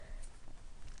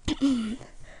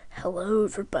Hello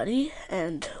everybody,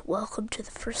 and welcome to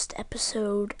the first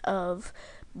episode of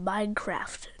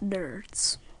Minecraft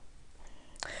Nerds.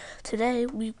 Today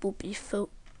we will be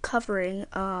covering,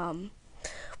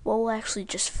 we'll actually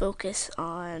just focus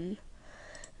on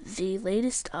the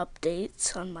latest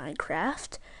updates on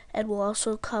Minecraft, and we'll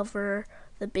also cover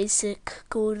the basic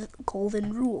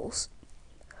golden rules.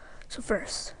 So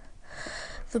first,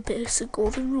 the basic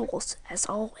golden rules, as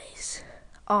always,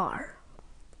 are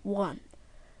 1.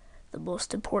 The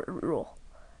most important rule: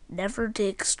 never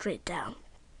dig straight down.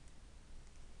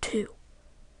 2.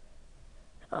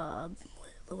 1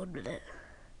 minute.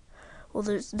 Well,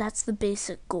 that's the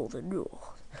basic golden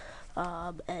rule.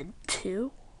 And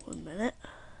 2, 1 minute.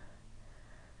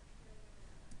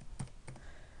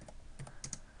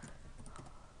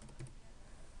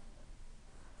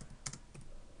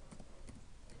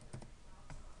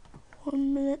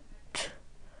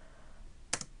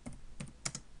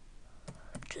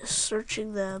 Just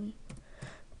searching them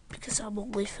because I'm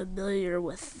only familiar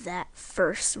with that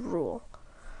first rule.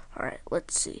 Alright,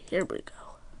 let's see. Here we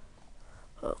go.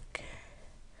 Okay.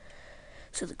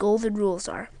 So the golden rules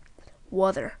are: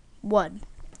 1.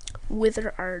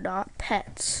 Wither are not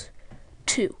pets.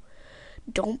 2.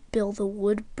 Don't build a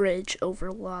wood bridge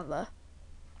over lava.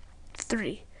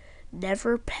 3.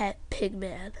 Never pet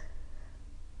pigman.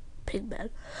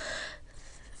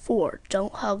 4.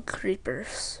 Don't hug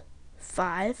creepers.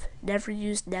 5. Never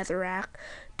use netherrack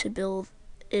to build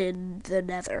in the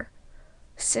nether.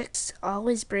 6.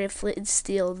 Always bring flint and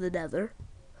steel in the nether.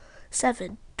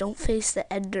 7. Don't face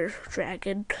the ender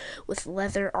dragon with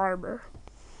leather armor.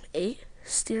 8.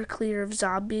 Steer clear of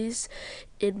zombies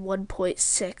in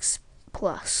 1.6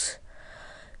 plus.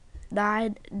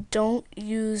 9. Don't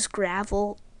use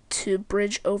gravel to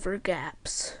bridge over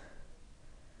gaps.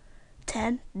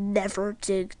 10. Never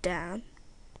dig down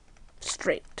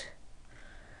straight.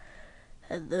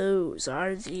 And those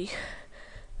are the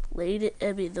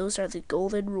those are the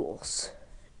golden rules.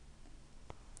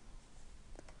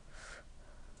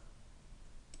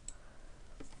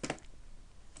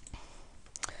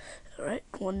 Alright,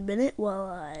 1 minute while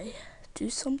I do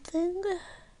something.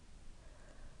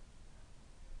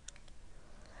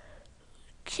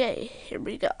 Okay, here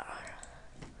we go.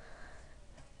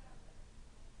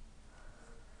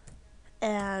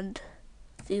 And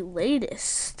the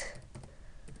latest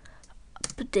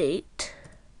update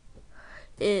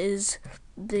is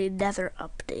the nether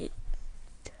update.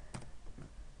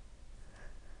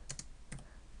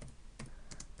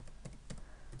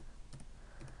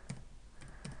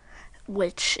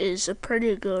 Which is a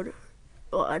pretty good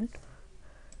one.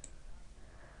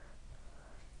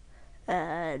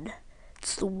 And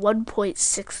it's the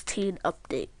 1.16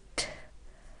 update.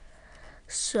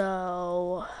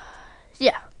 So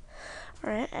yeah.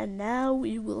 Alright, and now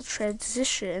we will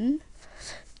transition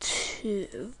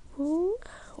to 1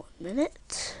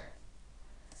 minute.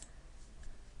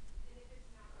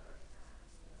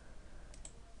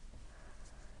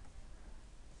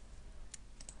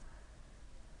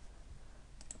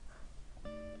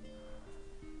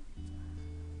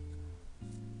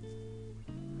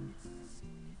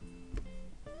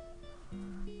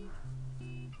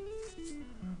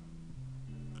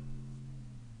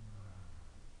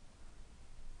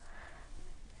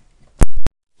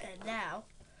 And now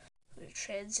we're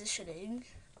transitioning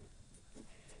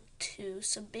to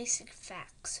some basic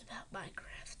facts about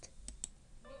Minecraft.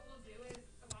 What we'll do is,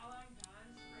 while I'm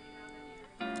done,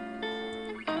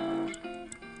 spray down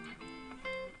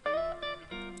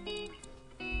the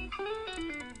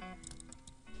area.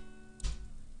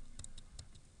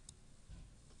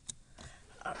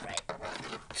 Alright.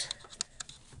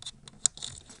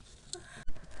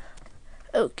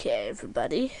 Okay,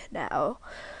 everybody. Now,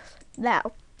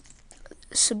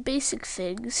 some basic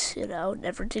things,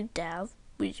 never dig down.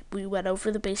 We went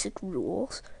over the basic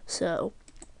rules. So,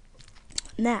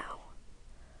 now,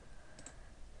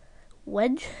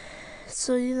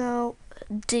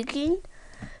 digging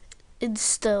in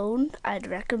stone, I'd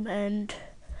recommend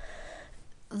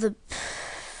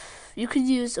you could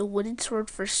use a wooden sword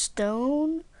for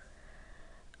stone,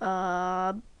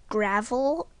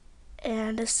 gravel,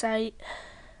 andesite,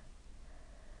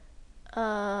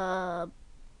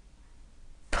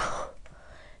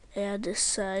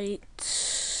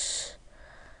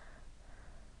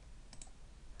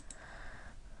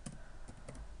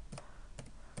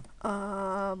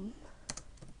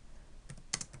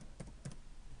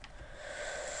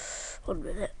 one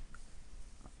minute.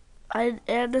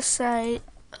 Andesite.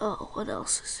 Oh, what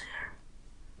else is there?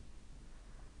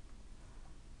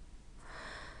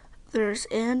 There's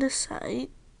andesite.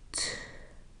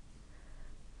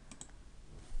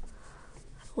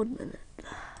 1 minute.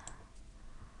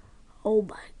 Oh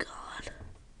my god.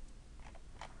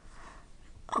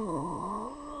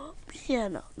 Oh, yeah,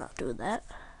 no, not doing that.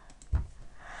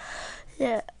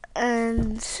 Yeah,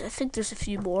 and I think there's a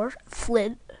few more.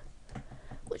 Flint,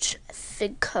 which I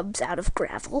think comes out of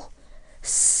gravel.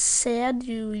 Sand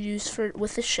you use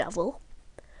with a shovel.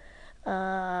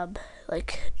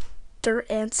 Like dirt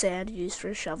and sand used for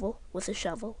a shovel with a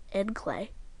shovel, and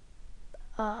clay.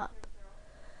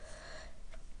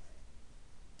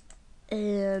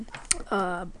 And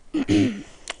 1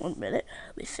 minute,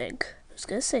 let me think. I was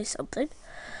gonna say something.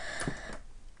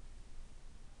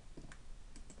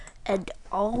 And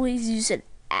always use an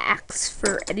axe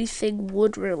for anything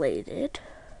wood related.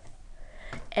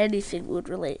 Anything wood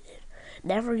related.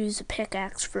 Never use a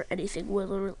pickaxe for anything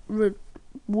wood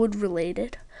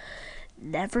related.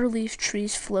 Never leave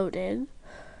trees floating.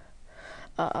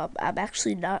 I'm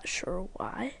actually not sure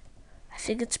why. I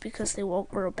think it's because they won't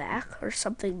grow back or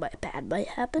something bad might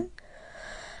happen.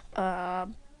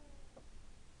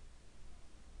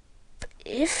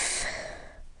 If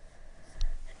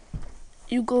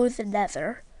you go to the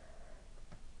nether,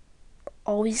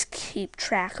 always keep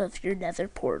track of your nether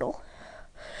portal.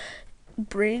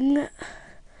 Bring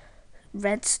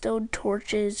redstone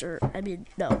torches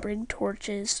bring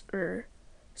torches or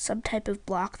some type of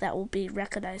block that will be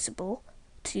recognizable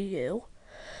to you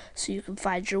so you can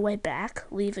find your way back.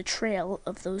 Leave a trail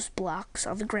of those blocks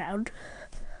on the ground,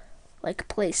 like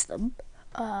place them.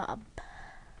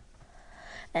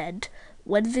 And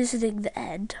when visiting the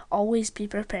end, always be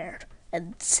prepared.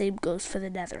 And same goes for the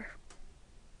nether.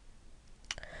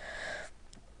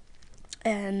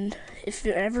 And if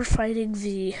you're ever fighting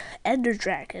the ender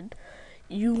dragon,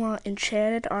 you want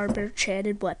enchanted armor,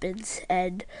 enchanted weapons,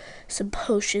 and some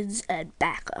potions and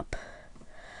backup.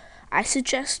 I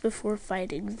suggest before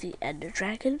fighting the ender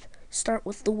dragon, start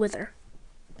with the wither.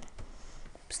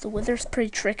 So the wither's pretty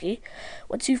tricky.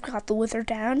 Once you've got the wither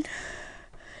down,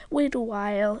 wait a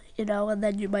while, and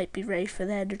then you might be ready for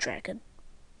the ender dragon.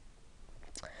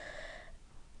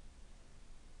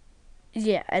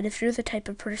 Yeah, and if you're the type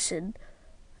of person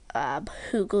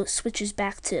who switches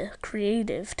back to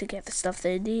creative to get the stuff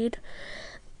they need,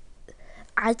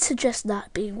 I'd suggest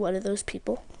not being one of those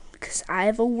people, because I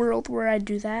have a world where I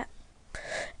do that,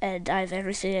 and I have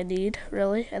everything I need,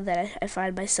 really, and then I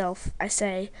find myself, I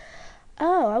say,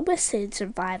 oh, I'm going to stay in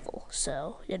survival,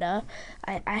 so, I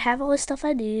have all the stuff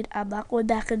I need, I'm not going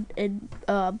back in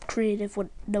creative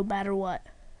no matter what,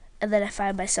 and then I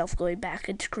find myself going back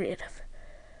into creative.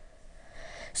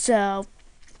 So,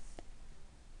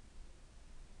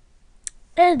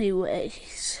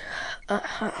 anyways,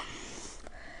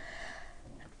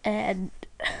 and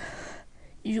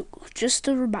just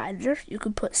a reminder, you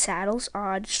can put saddles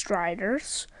on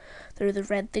striders. They're the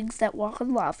red things that walk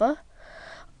on lava.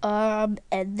 And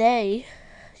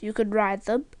you can ride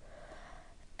them,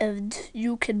 and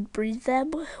you can breed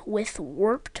them with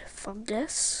warped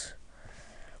fungus.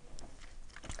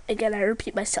 Again, I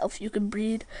repeat myself, you can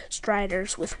breed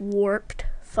striders with warped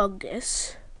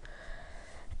fungus.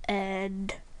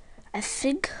 And I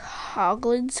think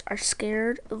hoglins are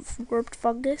scared of warped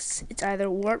fungus. It's either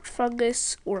warped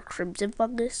fungus or crimson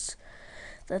fungus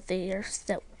that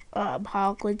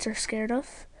hoglins are scared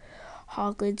of.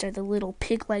 Hoglins are the little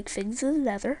pig-like things in the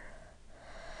nether.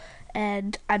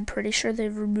 And I'm pretty sure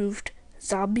they've removed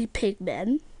zombie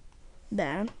pigmen.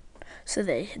 So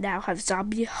they now have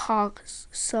zombie hoglins.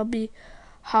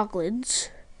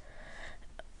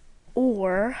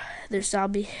 Or there's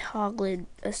zombie hoglin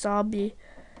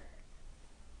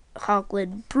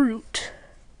brute.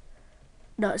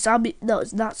 It's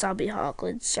not zombie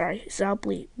hoglins, sorry.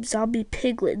 Zombie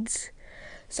piglins.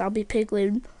 Zombie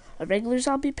piglin, a regular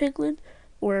zombie piglin,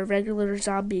 or a regular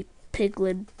zombie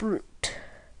piglin brute.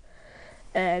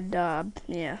 And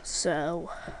so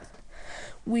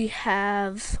we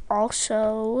have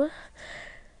also,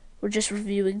 we're just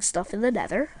reviewing stuff in the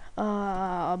nether.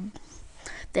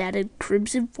 They added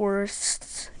crimson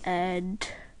forests and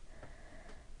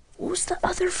what was the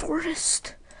other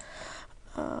forest?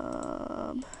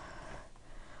 1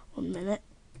 minute.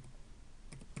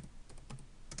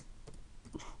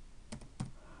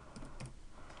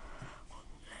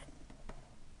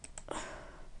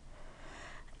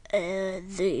 And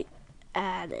they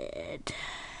added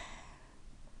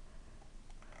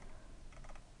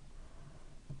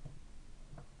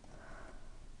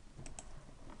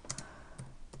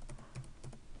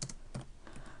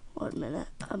one minute.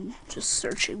 I'm just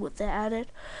searching what they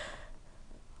added.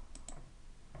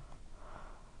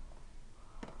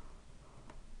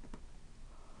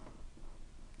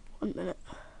 One minute.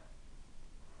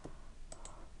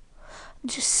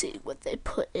 Just see what they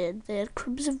put in. They had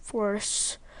Crimson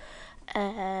Force,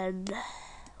 and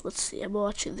let's see. I'm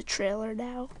watching the trailer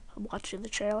now.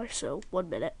 So 1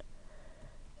 minute.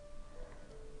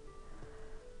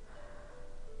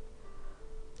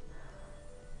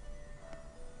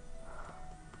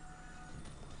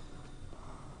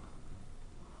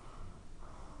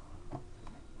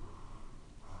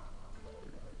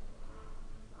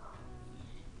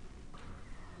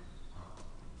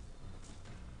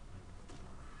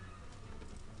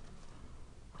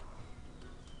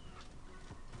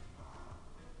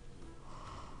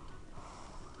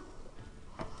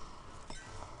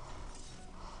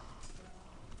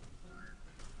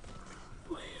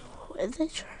 What did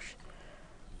they charge?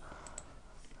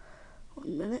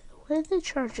 1 minute. What did they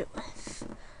charge it with?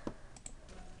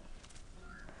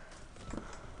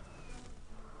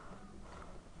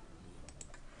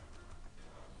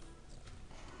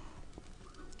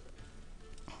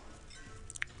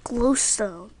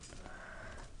 Glowstone.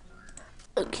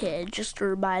 Okay, just a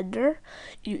reminder,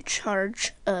 you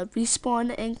charge a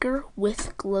respawn anchor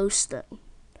with glowstone.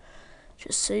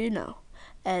 Just so you know.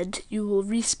 And you will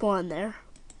respawn there.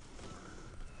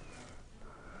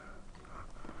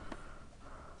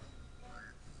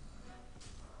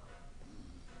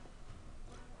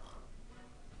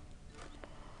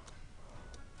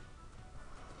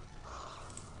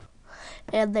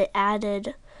 And they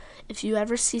added, if you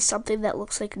ever see something that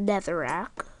looks like netherrack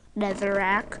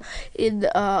in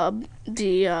the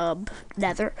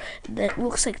nether, that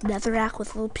looks like netherrack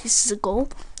with little pieces of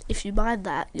gold, if you mine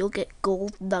that, you'll get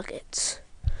gold nuggets.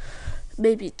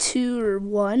 Maybe 2 or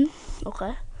 1,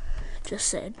 okay? Just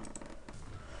saying.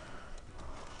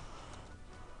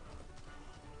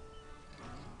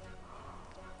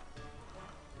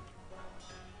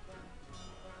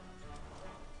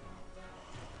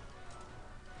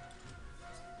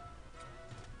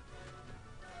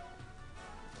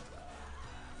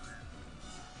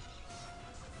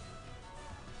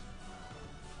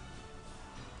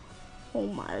 Oh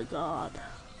my god.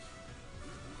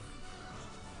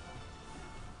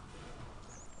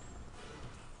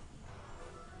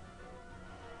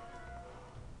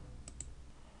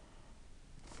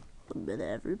 A minute,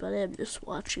 everybody. I'm just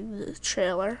watching the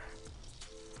trailer.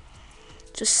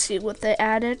 Just see what they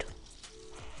added.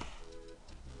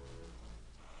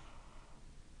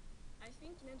 I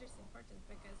think Nether is important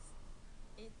because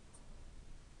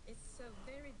it's so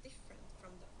very different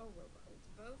from the overworld,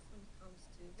 both when it comes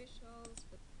to visuals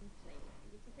but in play.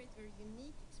 We can create a very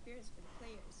unique experience for the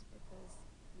players because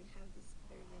we have this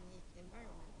very unique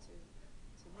environment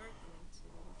to work in and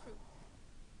to improve.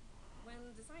 When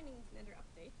designing the Nether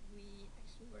update, we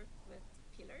actually worked with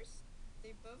pillars.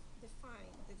 They both define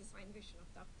the design vision of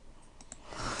the update.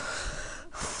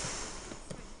 And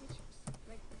design features.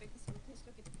 Like, so we can just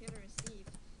look at the pillar and see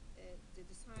if the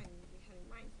design we have in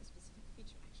mind for a specific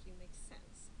feature actually makes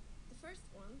sense. The first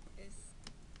one is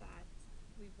that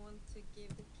we want to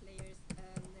give the players a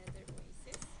nether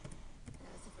oasis.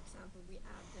 So for example, we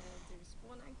add the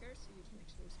respawn anchor so you can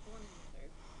actually respawn in nether.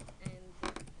 And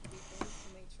we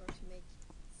also made sure to make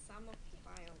some of the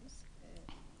biomes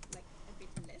like a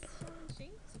bit less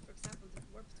challenging. So for example, the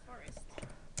warped forest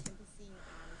can be seen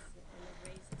as a nether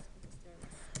oasis because there are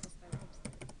less hostile mobs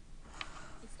there.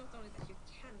 It's not only that you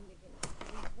can live in it,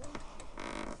 we want to live in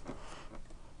it.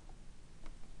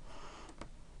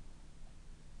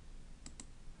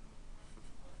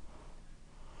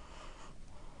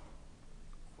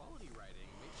 Quality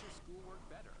writing makes your schoolwork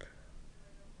better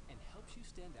and helps you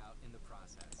stand out in the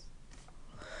process.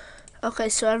 Okay,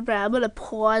 so everybody, I'm gonna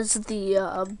pause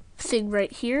the thing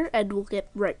right here, and we'll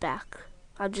get right back.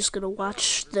 I'm just gonna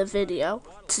watch the video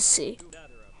to see.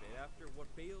 Nether update. After what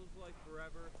feels like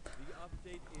forever, the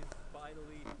update is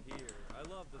finally here. I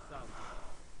love the sound of that.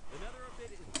 The Nether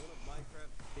update is one of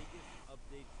Minecraft's biggest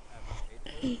updates ever. It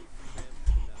totally revamps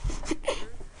the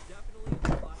Nether. There's definitely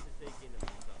a lot to take in this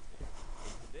update.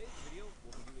 In today's video,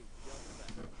 we'll be doing just that.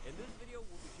 In this video,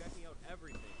 we'll be checking out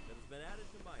everything that has been added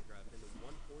to Minecraft in the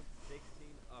 1.16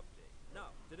 update.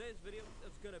 Now, today's video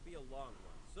is going to be a long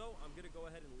one, so I'm going to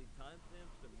go ahead and leave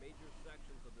timestamps to major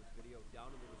sections of this video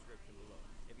down in the description below.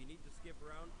 If you need to skip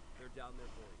around, they're down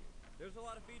there for you. There's a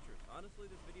lot of features.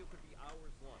 Honestly, this video could be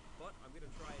hours long, but I'm going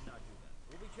to try and not do that.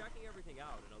 We'll be checking everything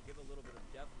out, and I'll give a little bit of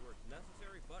depth where it's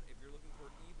necessary, but if you're looking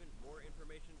for even more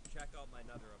information, check out my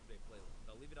Nether update playlist.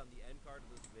 I'll leave it on the end card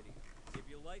of this video. If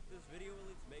you like this video, at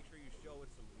least make sure you show it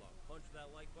some love. Punch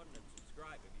that like button and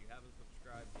subscribe if you haven't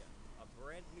subscribed yet. A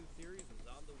brand new series is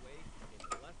on the way in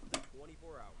less than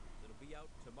 24 hours. It'll be out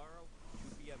tomorrow,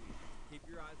 2 p.m. Eastern. Keep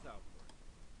your eyes out for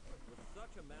it. With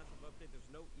such a massive update,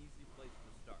 there's no easy place to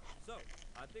start. So,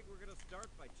 I think we're going to start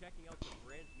by checking out the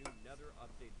brand new Nether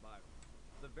update biomes.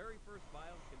 The very first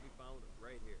biome can be found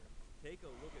right here. Take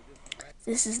a look at this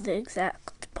This is the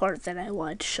exact part that I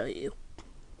wanted to show you.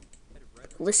 red.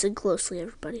 Listen closely,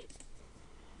 everybody.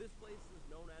 This place is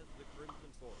known as the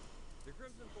Crimson Forest. The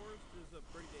Crimson Forest is a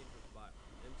pretty dangerous biome.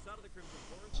 Inside of the Crimson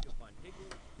Forest, you'll find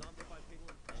piglins, zombified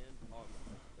piglins, and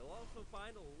hoglins. You'll also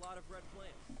find a lot of red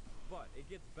plants. But it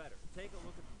gets better. Take a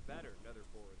look at the better Nether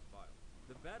Forest biome.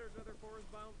 The better Nether Forest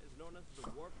biome is known as the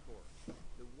Warp Forest.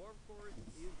 The Warp Forest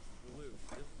is blue.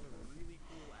 This is a really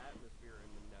cool atmosphere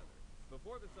in the Nether.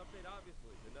 Before this update,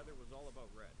 obviously, the Nether was all about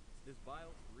red. This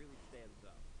biome really stands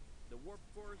out. The Warp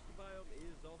Forest biome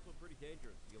is also pretty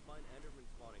dangerous. You'll find Endermen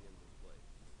spawning in this place.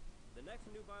 The next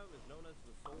new biome is known as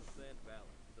the Soul Sand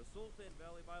Valley. The Soul Sand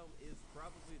Valley biome is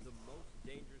probably the most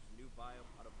dangerous new biome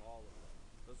out of all of them.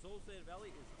 The Soul Sand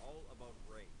Valley is all about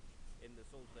range. In the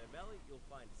Soul Sand Valley, you'll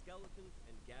find skeletons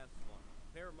and gas spawns.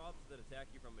 Pair of mobs that attack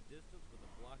you from a distance with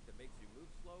a block that makes you move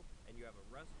slow, and you have a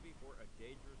recipe for a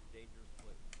dangerous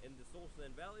place. In the Soul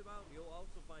Sand Valley biome, you'll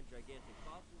also find gigantic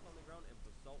fossils on the ground and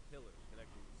basalt pillars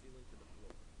connecting the ceiling to the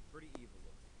floor. Pretty evil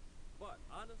looking. But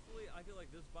honestly, I feel like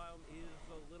this biome is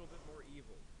a little bit more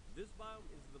evil. This biome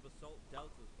is the Basalt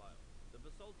Deltas biome. The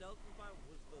Basalt Deltas biome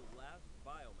was the last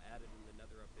biome added in the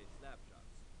Nether update snapshots.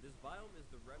 This biome is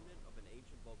the remnant of an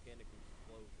ancient volcanic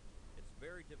explosion. It's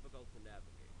very difficult to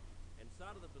navigate.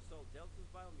 Inside of the Basalt Deltas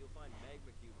biome, you'll find magma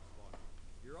cubes spawning.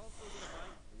 You're also going to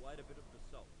find quite a bit of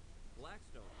basalt.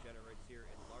 Blackstone generates here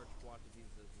in large quantities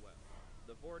as well.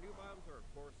 The 4 new biomes are of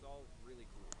course all really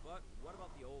cool, but what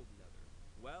about the old Nether?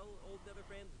 Well, old Nether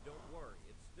fans, don't worry,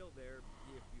 it's still there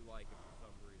if you like it for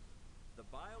some reason. The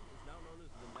biome is now known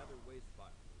as the Nether Waste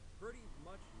biome. Pretty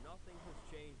much nothing has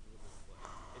changed with this place.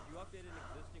 If you update an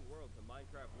existing world to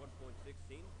Minecraft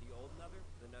 1.16, the old Nether,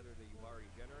 the Nether that you've already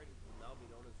generated, will now be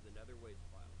known as the Nether Waste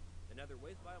biome. The Nether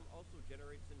Waste biome also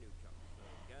generates a new chunk, so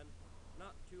again,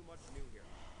 not too much new here,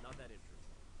 not that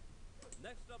interesting.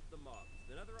 Next up, the mobs.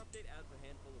 The Nether update adds a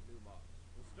handful of new mobs.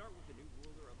 We'll start with the new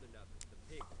ruler of the Nether, the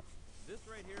piglins. This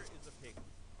right here is a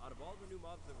piglin. Out of all the new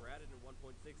mobs that were added in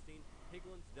 1.16,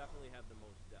 piglins definitely have the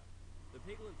most depth. The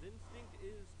piglin's instinct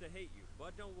is to hate you,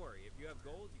 but don't worry, if you have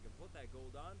gold, you can put that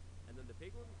gold on, and then the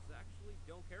piglins actually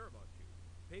don't care about you.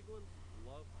 Piglins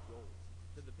love gold.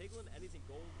 To the piglin, anything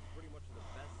gold is pretty much the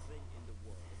best thing in the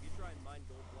world. If you try and mine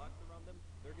gold blocks around them,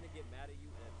 they're going to get mad at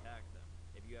you and attack them.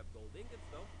 If you have gold ingots,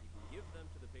 though, you can give them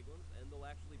to the piglins, and they'll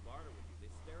actually barter with you.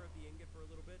 They stare at the ingot for a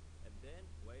little bit, and then,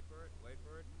 wait for it,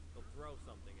 they'll throw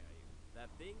something at you.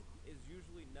 That thing is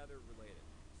usually Nether related.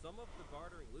 Some of the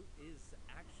bartering loot is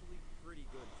actually pretty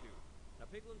good too. Now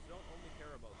piglins don't only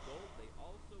care about gold, they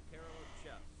also care about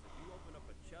chests. If you open up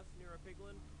a chest near a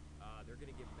piglin, they're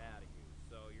gonna get mad at you.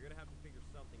 So you're gonna have to figure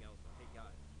something else out. Hey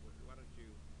guys, why don't you...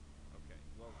 Okay,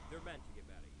 well, they're meant to get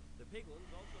mad at you. The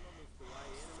piglins, also known as kawaii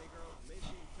anime girls, may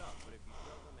seem tough, but if you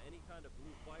show them any kind of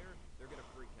blue fire, they're gonna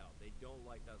freak out. They don't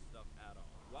like that stuff at all.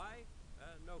 Why?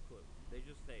 No clue. They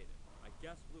just hate it. I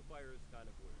guess blue fire is kind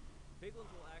of weird. Piglins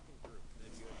will act in groups.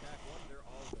 If you attack one, they're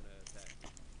all going to attack.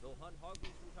 They'll hunt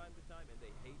hoglins from time to time, and they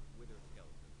hate wither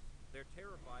skeletons. They're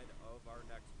terrified of our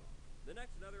next mob. The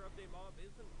next Nether update mob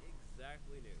isn't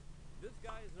exactly new. This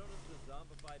guy is known as the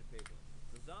zombified piglin.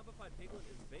 The zombified piglin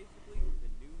is basically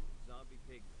the new zombie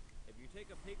piglin. If you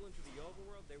take a piglin to the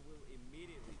overworld, they will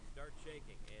immediately start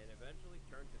shaking and eventually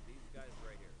turn to these guys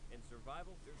right here. In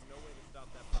survival, there's no way to stop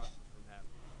that process from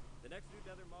happening. The next new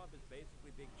Nether mob is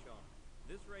basically Big Chomp.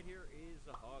 This right here is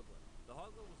a hoglin. The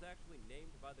hoglin was actually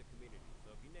named by the community,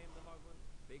 so if you name the hoglin,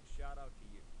 big shout out to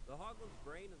you. The hoglin's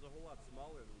brain is a whole lot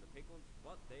smaller than the piglins,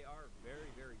 but they are very,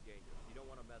 very dangerous. You don't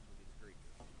want to mess with these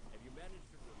creatures. If you manage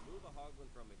to remove a hoglin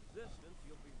from existence,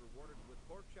 you'll be rewarded with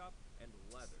pork chop and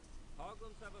leather.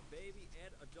 Hoglins have a baby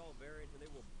and adult variant, and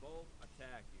they will both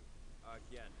attack you.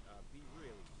 Again, be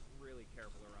really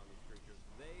careful around these creatures.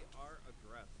 They are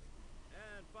aggressive.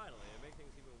 And finally, to make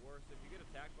things even worse, if you get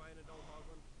attacked by an adult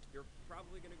hoglin, you're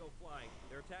probably going to go flying.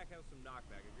 Their attack has some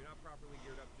knockback. If you're not properly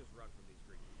geared up, just run from these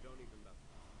creatures. Don't even mess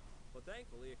with them. But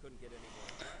thankfully, it couldn't get any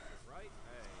more aggressive, right?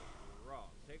 Hey,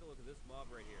 wrong. Take a look at this mob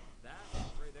right here. That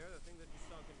right there, the thing that just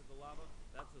sunk into the lava,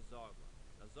 that's a zoglin.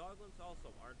 Now, zoglins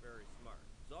also aren't very smart.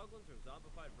 Zoglins are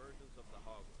zombified versions of the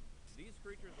hoglin. These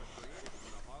creatures are created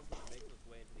when a hoglin makes its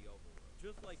way into the overworld.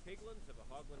 Just like piglins, if a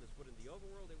hoglin is put in the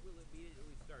overworld, it will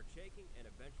immediately start shaking and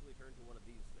eventually turn to one of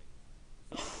these things.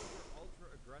 Zoglins are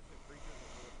ultra-aggressive creatures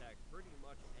that will attack pretty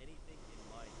much anything in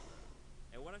Minecraft.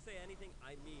 And when I say anything,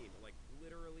 I mean, like,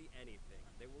 literally anything.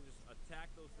 They will just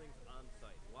attack those things on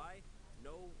sight. Why?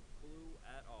 No clue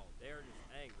at all. They are just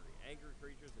angry. Angry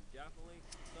creatures, and definitely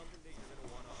something that you're going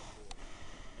to want to avoid.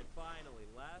 And finally,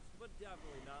 last but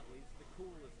definitely not least, the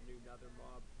coolest new nether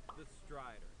mob, the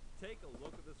Strider. Take a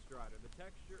look at the Strider. The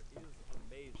texture is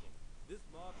amazing. This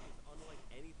mob is unlike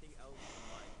anything else in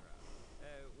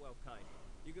Minecraft. Well, kind of.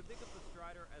 You can think of the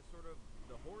Strider as sort of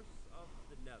the horse of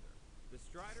the nether. The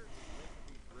Strider is meant to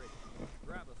be gritty.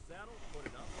 Grab a saddle, put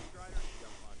it on the Strider,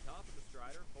 jump on top of the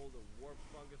Strider, hold a warp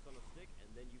fungus on a stick, and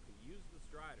then you can use the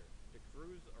Strider to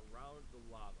cruise around the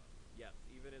lava. Yes,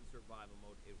 even in survival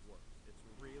mode, it works. It's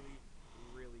really,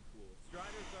 really cool.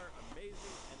 Striders are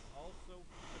amazing and also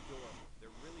adorable.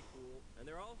 They're really cool, and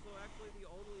they're also actually the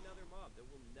only nether mob that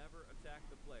will never attack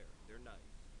the player. They're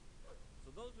nice. So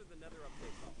those are the nether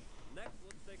update mobs. Next,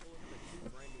 let's take a look at the two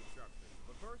brand new structures.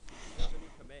 But first, there's a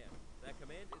new command. That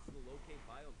command is the locate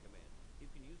biome command. You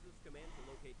can use this command to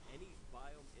locate any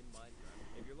biome in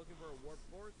Minecraft. If you're looking for a warp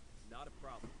forest, not a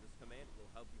problem. This command will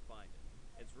help you find it.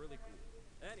 It's really cool.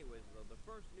 Anyways, though, the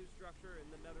first new structure in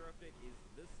the nether update is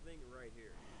this thing right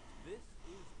here. This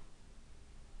is...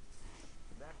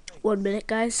 1 minute,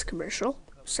 guys. Commercial.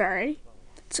 Sorry.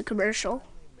 It's a commercial.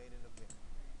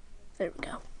 There we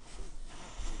go.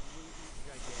 absolutely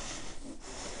gigantic.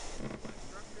 This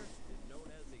structure is known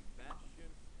as a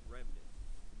bastion remnant.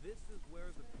 This is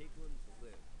where the piglins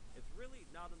live. It's really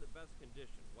not in the best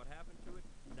condition. What happened to it?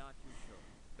 Not too sure.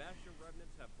 Bastion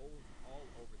remnants have holes all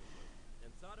over the place.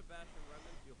 Inside of bastion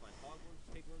remnants, you'll find hoglins,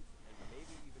 piglins, and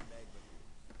maybe even magma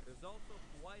cubes. There's also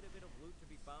quite a bit of loot to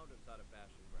be found inside of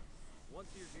bastion remnants. Once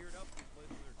you're geared up, these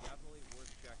places are definitely worth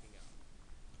checking out.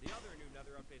 The other new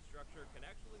nether update structure can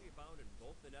actually be found in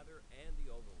both the nether and the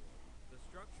overworld. The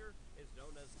structure is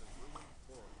known as the ruined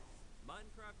portal.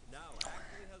 Minecraft now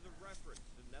actually has a reference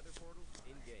to nether portals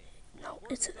in-game. No,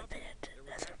 Before it's this an update, abandoned there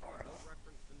was nether actually portal. no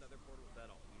reference to nether portals at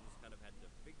all. You just kind of had to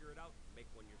figure it out, make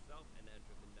one yourself, and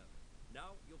enter the nether.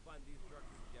 Now, you'll find these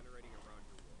structures generating around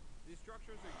your world. These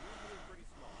structures are usually pretty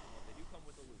small, but they do come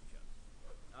with a loot chest.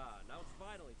 Now it's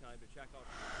finally time to check out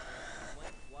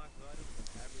plants, blocks, items,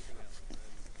 and everything else.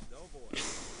 And oh boy,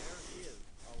 there is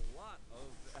a lot of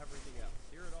everything else.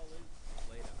 Here it all is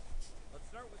laid out. Let's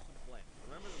start with some plants.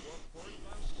 Remember the warp forest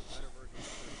biome? The better version of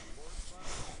the forest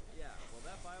biome? Yeah, well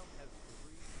that biome has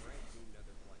 3 brand new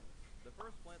nether plants. The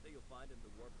first plant that you'll find in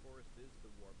the warp forest is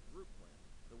the warped root plant.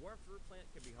 The warped root plant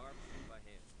can be harvested by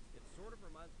hand. It sort of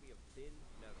reminds me of thin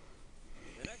nether.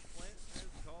 The next plant is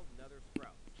called nether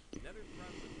sprouts. Nether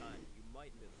sprouts are tiny. You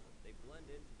might miss them. They blend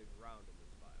into the ground in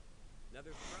this biome.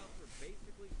 Nether sprouts are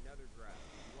basically nether grass.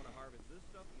 If you want to harvest this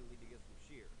stuff, you'll need to get some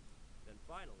shears. Then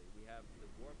finally, we have the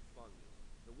warped fungus.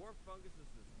 The warped fungus is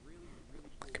this really,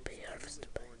 really cool looking blue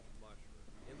and orange mushroom.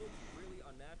 It looks really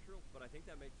unnatural, but I think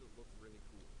that makes it look really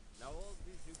cool. Now all of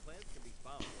these new plants can be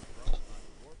found or grown on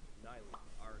warped nylium,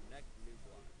 our next new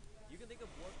block. You can think of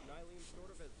warped nylium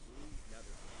sort of as blue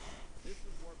nether. This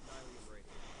is warped nylium right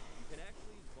here. You can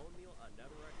actually use bone meal on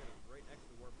netherrack that is right next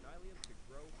to warped nylium to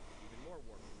grow even more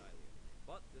warped nylium.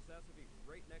 But this has to be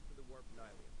right next to the warped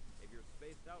nylium. If you're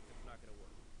spaced out, it's not going to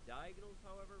work. Diagonals,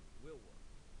 however, will work.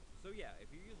 So yeah, if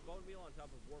you use bone meal on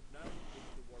top of warped nylium,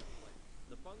 it's the warped plant.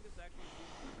 The fungus actually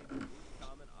seems to be the least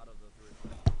common out of the 3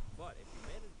 plants. But if you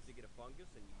manage to get a fungus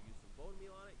and you use some bone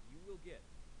meal on it, you will get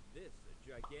this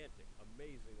gigantic,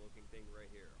 amazing looking thing right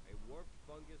here. A warped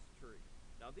fungus tree.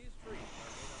 Now these trees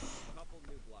are made up of a couple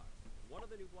new blocks. One of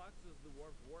the new blocks is the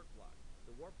warped wart block.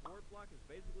 The warped wart block is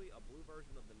basically a blue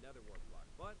version of the nether wart block,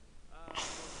 but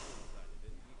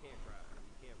you can't craft it.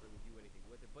 You can't really do anything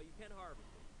with it, but you can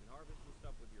harvest it. You can harvest the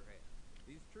stuff with your hands.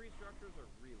 These tree structures are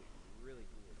really, really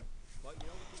cool. But you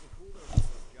know what's even cooler about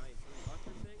those giant tree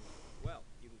hunter things? Well,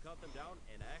 you can cut them down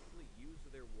and actually use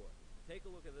their wood. Take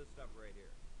a look at this stuff right here.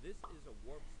 This is a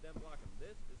warped stem block, and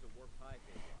this is a warped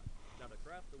hyphae block. Now to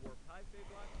craft the warped hyphae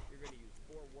block, you're going to use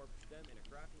 4 warped stem in a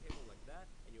crafting table like that,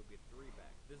 and you'll get 3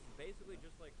 back. This is basically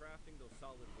just like crafting those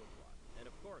solid wood blocks. And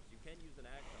of course, you can use an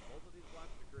axe on both of these blocks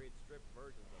to create stripped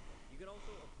versions of them. You can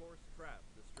also, of course, craft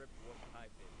the stripped warped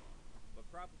hyphae block. But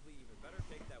probably even better,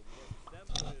 take that warped stem,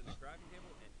 put it in a crafting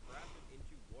table, and craft it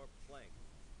into warped planks.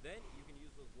 Then you can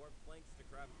use those warped planks to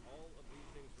craft all of these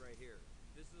things right here.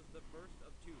 This is the first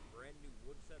of 2 brand new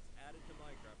wood sets added to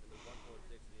Minecraft in the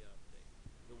 1.60 update.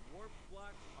 The warped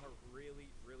blocks are really,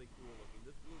 really cool looking.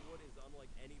 This blue wood is unlike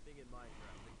anything in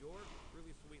Minecraft. The door,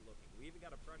 really sweet looking. We even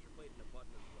got a pressure plate and a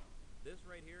button as well. This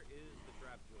right here is the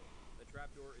trapdoor. The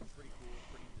trapdoor is pretty cool,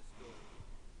 pretty distorted.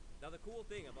 Now the cool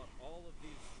thing about all of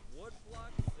these wood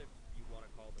blocks, if you want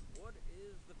to call them wood,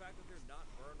 is the fact that they're not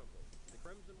burnable. The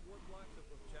crimson wood blocks that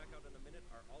we'll check out in a minute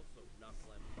are also not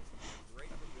flammable. They're great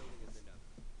for building in the nether.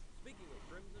 Speaking of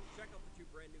crimson, check out the two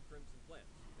brand new crimson plants.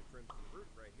 The crimson root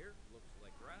right here looks like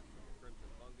grass, and the crimson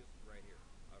fungus right here.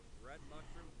 A red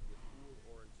mushroom with cool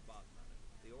orange spots on it.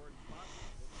 The orange spots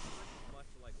look pretty much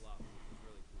like lava, which is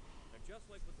really cool. Now just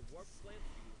like with the warp plants,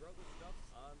 you can grow this stuff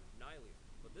on Nylium,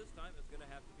 but this time it's going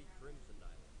to have to be crimson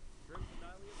Nylium. Crimson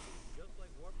Nylium is just like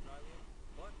warp Nylium,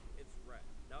 but it's red.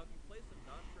 Now if you place a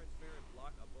non-transparent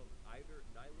block above either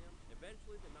Nylium,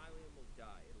 eventually the Nylium will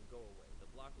die. It'll go away. The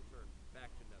block will turn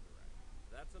back to netherrack.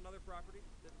 That's another property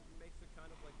that makes it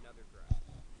kind of like nether grass.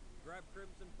 Grab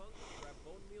crimson fungus, grab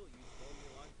bone meal, use bone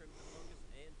meal on crimson fungus,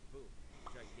 and boom,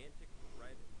 gigantic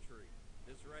red tree.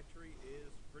 This red tree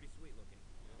is pretty sweet looking.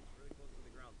 It's really close to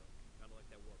the ground though, kind of like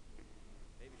that warp pool.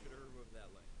 Maybe should have removed that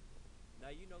layer.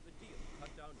 Now you know the deal.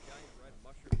 Cut down giant red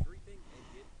mushroom tree thing and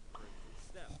get crimson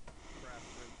stem. Craft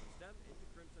crimson stem into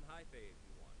crimson hyphae if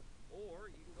you want. Or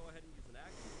you can go ahead and use an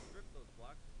axe and strip those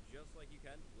blocks just like you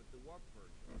can with the warp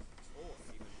version. Or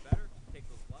even better, take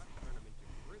those blocks, turn them into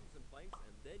crimson planks,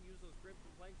 and then use those crimson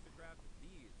planks to craft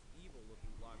these evil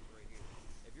looking blocks right here.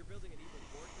 If you're building an evil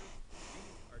fortress,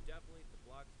 these are definitely the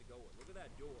blocks to go with. Look at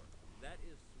that door. That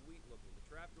is sweet looking. The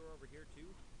trapdoor over here too,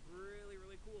 really,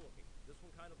 really cool looking. This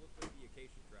one kind of looks like the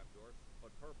acacia trapdoor,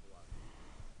 but purple on it.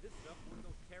 This stuff won't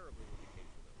go terribly with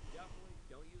acacia though. Definitely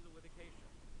don't use it with acacia.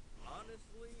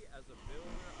 Honestly, as a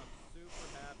builder, I'm super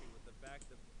happy with the fact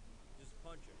that just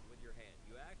punch it with your hand.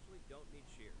 You actually don't need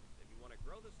shears. If you want to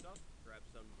grow this stuff, grab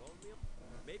some bone meal.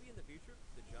 Maybe in the future,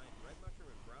 the giant red mushroom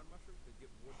and brown mushroom could get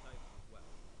wood types as well.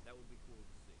 That would be cool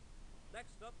to see.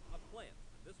 Next up, a plant.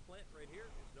 This plant right here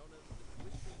is known as the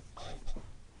twisting vine.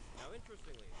 Now,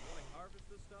 interestingly, if you want to harvest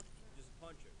this stuff, just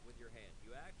punch it with your hand.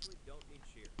 You actually don't need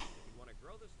shears. If you want to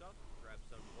grow this stuff, grab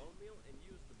some bone meal and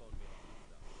use the bone meal on this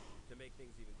stuff. To make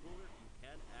things even cooler, you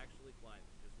can actually climb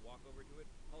it. Just walk over to it,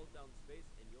 hold down space,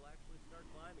 and you'll actually start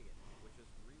climbing it, which is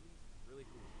really, really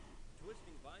cool.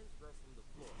 Twisting vines grow from the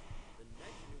floor. The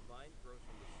next new vine grows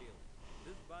from the ceiling.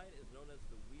 This vine is known as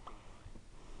the weeping vine.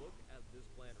 Look at this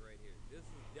plant right here. This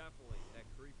is definitely that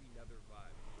creepy nether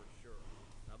vibe for sure.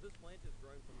 Now this plant is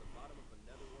growing from the bottom of a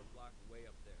nether wart block way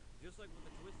up there. Just like with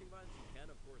the twisting vines, you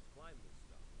can of course climb this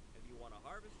stuff. If you want to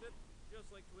harvest it, just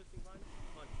like twisting vines,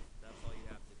 punch it. That's all you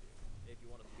have to do. If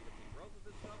you want to speed up the growth of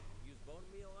this stuff, use bone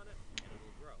meal on it and it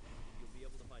will grow. You'll be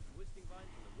able to find twisting vines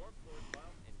in the warp forest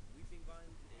biome and weeping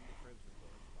vines in the crimson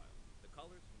forest biome. The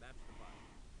colors match the biome.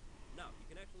 Now, you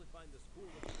can actually find this cool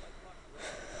looking light block right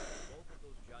on both of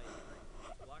those giant trees.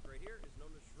 This block right here is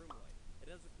known as shroom light.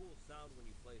 It has a cool sound when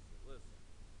you place it. Listen.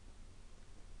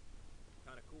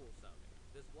 Kind of cool sounding.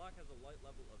 This block has a light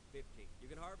level of 15. You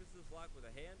can harvest this block with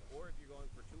a hand, or if you're going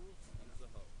for tools, use a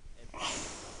hoe. And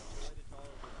related to all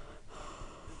of these plant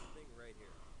blocks, this thing right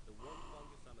here, the warp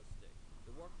fungus on a stick.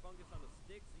 The warp fungus on a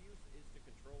stick's use is to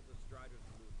control the strider's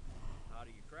movement. How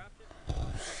do you craft it?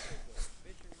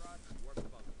 Fishing rod, warp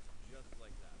fungus, just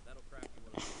like that. That'll craft you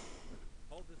one of those.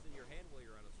 Hold this in your hand while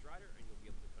you're on a strider, and you'll be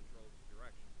able to control its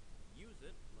direction. Use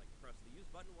it, like press the use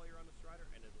button while you're on a strider,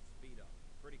 and it'll speed up.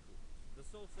 Pretty cool. The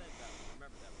soul sand biome,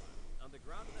 remember that biome. On the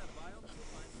ground of that biome,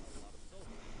 you'll find a lot of soul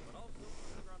sand. But also,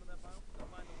 on the ground of that biome, you'll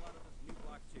find a lot of this new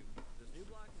block too. This new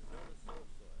block is known as soul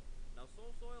soil. Now,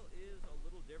 soul soil is a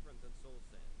little different than soul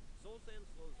sand. Soul sand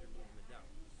slows your movement down.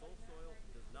 Soul soil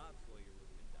does not slow your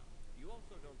movement down. You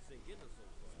also don't sink into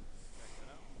soul soil. Check that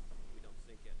out. We don't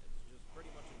sink in. It's just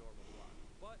pretty much a normal block.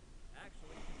 But,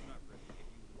 actually, it's not really. If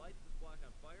you light this block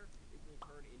on fire, it will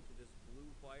turn into this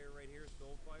blue fire right here,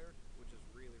 soul fire, which is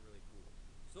really, really cool.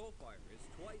 Soul fire is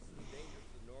twice as dangerous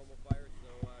as normal fire,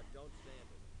 so don't stand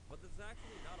it. But that's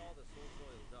actually not all that soul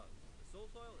soil does. The soul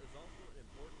soil is also an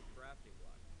important crafting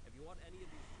block. If you want any of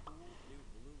these cool new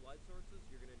blue light sources,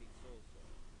 you're going to need soul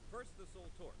soil. First, the soul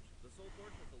torch. The soul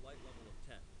torch has a light level of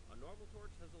 10. A normal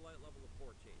torch has a light level of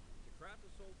 14. To craft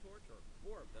a soul torch, or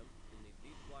 4 of them, you'll need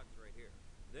these blocks right here.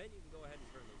 Then you can go ahead and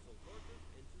turn those soul torches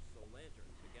into soul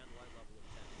lanterns. Again, light level of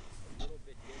 10. A little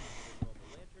bit dimmer than a normal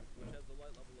lantern, which has a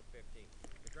light level of 15.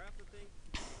 To craft the thing,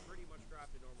 you can pretty much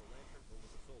craft a normal lantern, but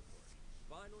with a soul torch.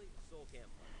 Finally, soul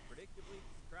campfire. Predictably,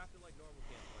 craft it like normal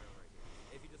campfire right here.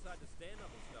 If you decide to stand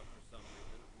on this stuff for some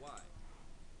reason, why?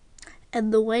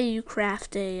 And the way you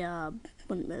craft a,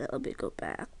 1 minute, let me go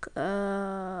back.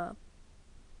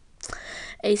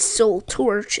 A soul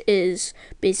torch is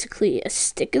basically a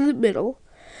stick in the middle,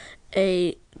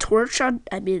 a torch on,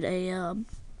 let me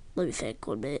think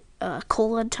 1 minute,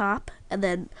 coal on top, and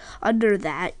then under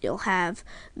that you'll have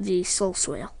the soul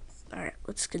soil. Alright,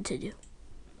 let's continue.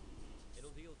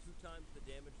 It'll deal 2 times the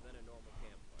damage than a normal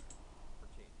campfire.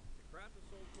 To craft a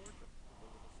soul torch, with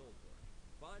a soul torch.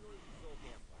 Finally, soul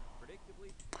campfire.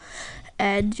 Predictably,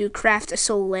 then you craft a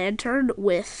soul lantern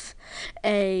with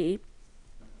in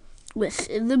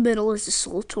the middle is a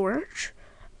soul torch.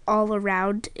 All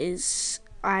around is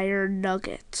iron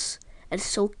nuggets, and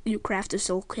so you craft a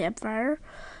soul campfire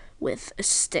with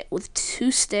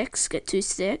two sticks. Get 2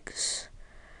 sticks.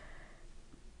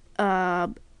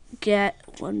 Get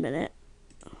 1 minute.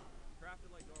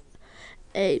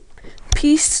 A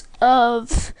piece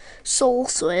of soul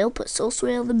soil. Put soul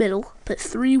soil in the middle. Put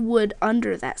 3 wood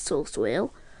under that soul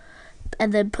soil,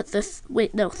 and then put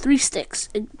 3 sticks.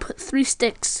 And put 3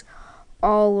 sticks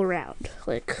all around,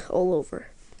 like all over.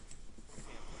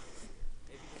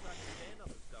 If you decide to stand on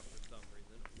the stuff for some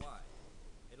reason, why?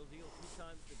 It'll deal 2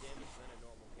 times the damage than a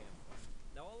normal campfire.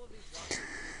 Now all of these blocks are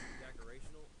either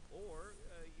decorational or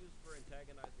used for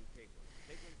antagonizing piglins.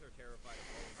 Piglins are terrified of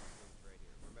all of these things right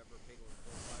here. Remember piglins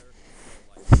soul fire? Don't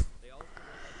like it. They also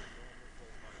don't like the normal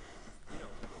soul fire. You know,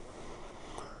 like the ones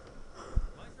that let them burn.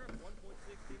 Minecraft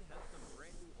 1.16 has some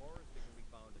brand new auras that can be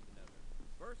found in the nether.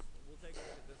 First, we'll take a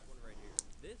look at this one right here.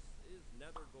 This is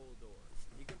nether gold ore.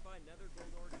 You can find nether gold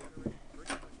ore generated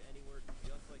pretty much anywhere,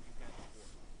 just like you can before.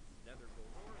 Nether gold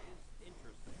ore is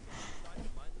interesting. If you decide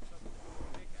to mine this stuff with a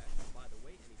pickaxe, by the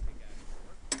way, any pickaxe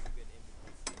will work, you get in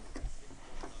between 2 and 6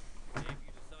 gold nuggets. If you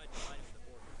decide to mine it with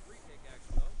a 4 or 3 pickaxe,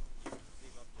 though, you can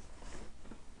receive up to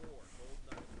 4 gold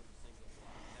nuggets from a single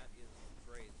block. That is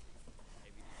crazy.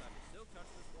 If you decide to still touch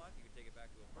this block, you can take it back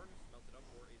to a furnace, melt it up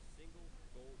for a single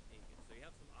gold ingot. So you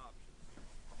have some options here.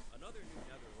 Another new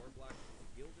nether ore block is the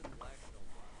gilded blackstone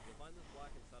block. You'll find this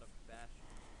block inside of bastion.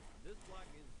 This block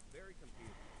is very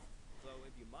confusing. So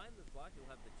if you mine this block, you'll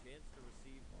have the chance to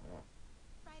receive...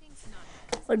 Writing's not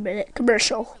 1 minute.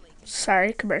 Commercial.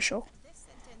 Sorry, commercial. This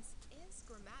sentence is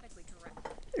grammatically correct.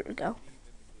 There we go. in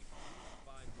between 2 to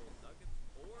 5 gold nuggets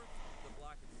or the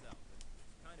block itself. It's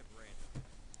kind of random.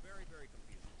 It's very, very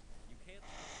confusing. You can't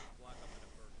set this block up in a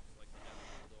furnace like the nether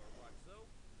gold ore block, so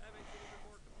that makes it even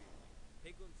more confusing.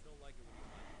 Piglins don't like it when you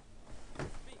mine this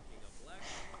block. Speaking of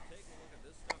blackstone, take a look at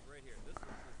this stuff right here. This is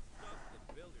the stuff that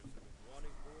builders have been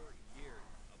wanting for years.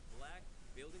 A black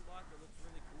building block that looks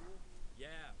really cool.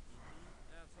 Yeah,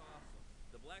 that's awesome.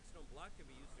 The blackstone block can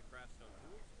be used to craft stone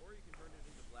tools, or you can turn it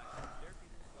into blackstone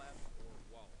staircases, slabs, or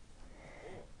walls.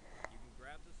 Or you can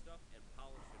grab this stuff and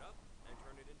polish it up and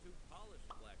turn it into polished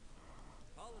blackstone.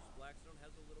 Polished blackstone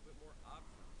has a little bit more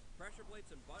options. Pressure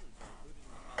plates and buttons are included in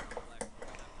the polished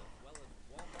blackstone set, as well as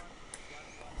wall blocks,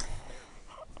 slab blocks, and staircase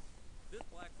blocks. This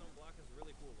blackstone block is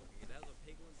really cool looking. It has a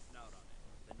piglin snout on it.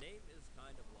 The name is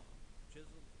kind of long.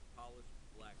 Chiseled, polished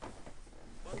blackstone.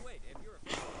 But wait, if you're a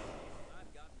fan of these,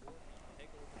 I've got more for you. Take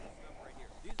a look at this stuff right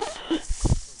here. These are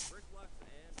from brick blocks,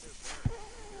 and they're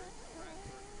very cracked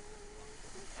versions of brick blocks.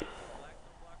 These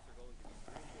blackstone blocks are going to be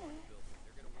really good to build with.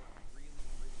 They're going to work really,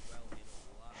 really well in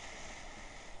a lot of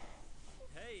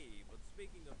things. Hey, but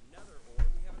speaking of nether ore,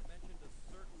 we haven't mentioned a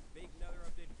certain big nether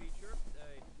update feature,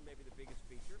 maybe the biggest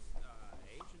feature,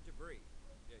 ancient debris.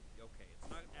 Okay, it's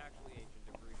not actually ancient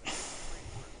debris, but ancient debris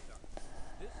is where it starts.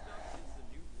 This stuff is the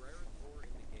new rarest ore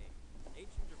in the game.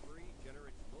 Ancient debris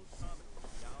generates most commonly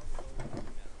down low in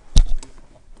the nether.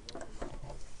 Below the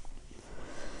level.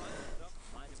 Find this stuff,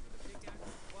 mine it with a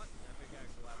pickaxe, but that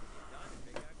pickaxe will have to be a diamond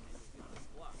pickaxe, and you'll get this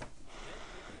block. Then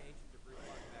take the ancient debris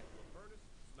block back to a furnace,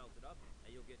 smelt it up,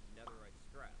 and you'll get netherite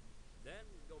scrap. Then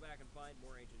go back and find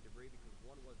more ancient debris because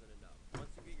one wasn't enough. Once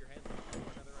you get your hands on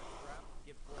more netherite scrap,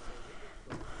 get 4 gold ingots,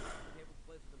 go to the crafting table,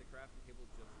 place them in the crafting table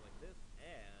just like this,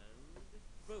 and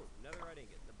boom, netherite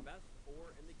ingot, the best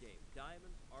ore in the game.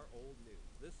 Diamonds are old news.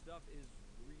 This stuff is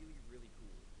really, really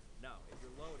cool. Now, if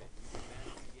you're loaded, you can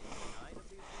manage to get 9 of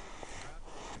these things and craft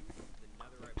and use the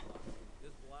netherite block.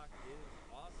 This block is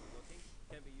awesome looking,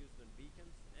 can be used in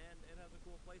beacons, and it has a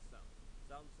cool play sound.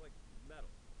 Sounds like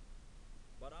metal.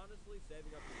 But honestly,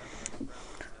 saving up your netherite scrap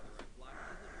with the netherite block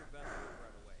isn't your best move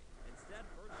right away. Instead,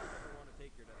 first you're going to want to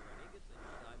take your netherite ingots and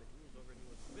your diamond tools over to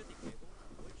a smithing table,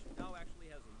 which now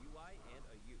actually has a UI and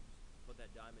a use. Put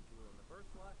that diamond tool in the first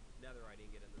slot, netherite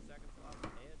ingot in the second slot,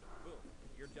 and boom,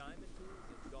 your diamond tool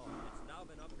is gone. It's now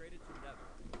been upgraded to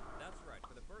netherite. That's right,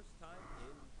 for the first time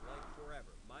in, like,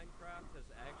 forever, Minecraft has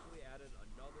actually added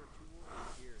another tool and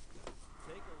gear set.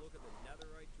 Take a look at the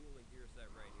netherite tool and gear set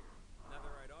right here.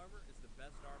 Netherite armor is the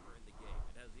best armor in the game.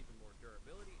 It has even more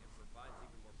durability and provides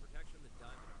even more protection than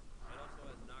diamond armor. It also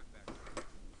has knockback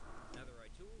resistance.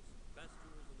 Netherite tools, best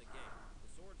tools in the game.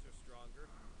 The swords are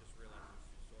stronger. Just realized there's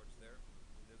 2 swords there.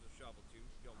 There's a shovel too.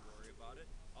 Don't worry about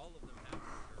it. All of them have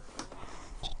more durability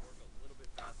and work a little bit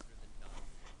faster than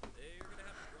diamond. You're gonna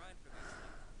have to grind for these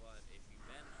things, but if you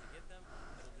manage to get them,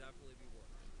 it'll definitely be worth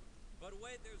it. But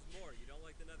wait, there's more. You don't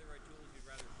like the netherite tools, you'd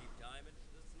rather keep diamond?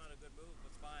 That's not a good move,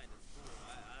 but fine, it's cool. I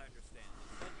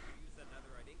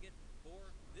for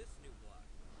this new block.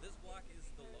 This block is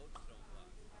the lodestone block.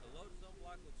 The lodestone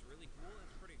block looks really cool.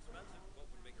 It's pretty expensive, but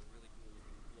would make a really cool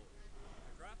looking floor.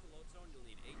 To craft the lodestone, you'll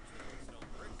need 8 chiseled stone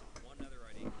bricks, 1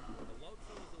 netherite ingot. The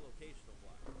lodestone is a locational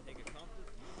block. Take a compass,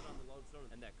 use it on the lodestone,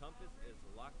 and that compass is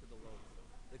locked to the lodestone.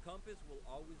 The compass will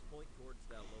always point towards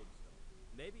that lodestone.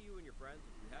 Maybe you and your friends,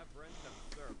 if you have friends, have a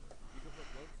server. You can put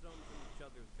lodestones in each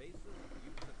other's bases,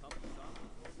 use the compass on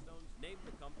those lodestones, name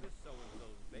the compass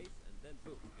so-and-so's base, and then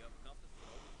boom, you have a compass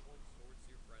that always points towards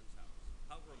your friend's house.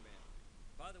 How romantic.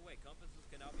 By the way, compasses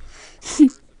can now be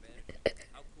used for advantage.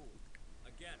 How cool.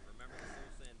 Again, remember the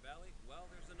Soul Sand Valley? Well,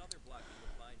 there's another block you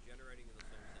will find generating in the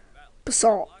Soul Sand Valley.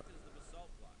 Basalt. The block is the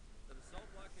basalt block. The basalt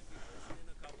block can be positioned in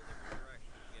a couple different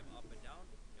directions. We have up and down,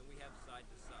 and we have side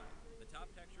to side. The top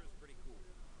texture is pretty cool.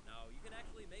 Now, you can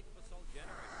actually make a basalt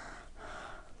generator, which is pretty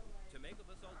nice. To make a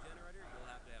basalt generator, you'll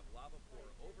have to have lava pour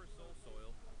over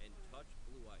soil and touch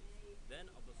blue ice. Then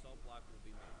a basalt block will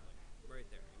be made. Right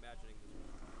there, imagining this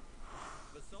basalt.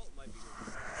 Basalt might be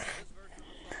good. This version of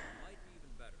basalt might be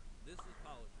even better. This is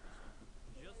polished basalt.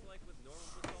 Just like with normal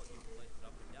basalt, you can place it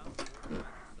up and down or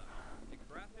side to side. To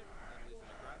craft it, at least in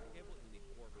a crafting table, you'll need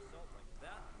 4 basalt like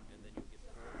that, and then you'll get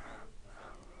 4 olive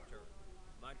basalt in return.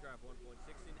 Minecraft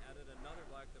 1.16 added another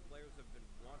block that players have been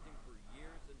wanting for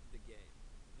years into the game.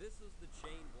 This is the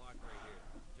chain block right here.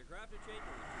 To craft a chain,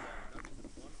 you'll need 2 iron nuggets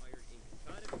and 1 iron ingot.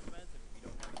 Kind of expensive if you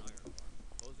don't have an iron farm.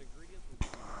 Those ingredients will give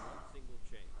you 1 single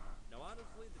chain. Now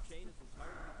honestly, the chain is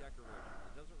entirely decoration.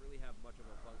 It doesn't really have much of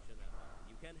a function at all.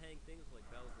 You can hang things like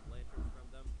bells and lanterns from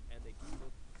them, and they do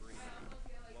look pretty nice.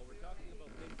 While we're talking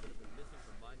about things that have been missing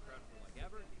from Minecraft for like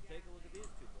ever, take a look at these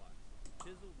 2 blocks.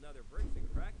 Chiseled nether bricks and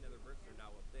cracked nether bricks are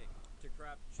now a thing. To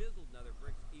craft chiseled nether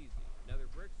bricks, easy. Nether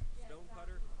bricks, stone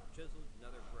cutter, chiseled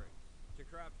nether bricks. To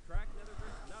craft cracked nether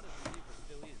bricks, not as easy, but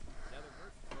still easy. Nether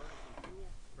bricks, furnace and fuel,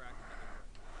 cracked nether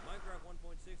bricks. Minecraft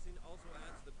 1.16 also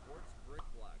adds the quartz brick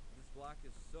block. This block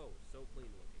is so clean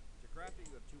looking. To craft it,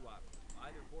 you have 2 options.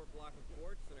 Either pour a block of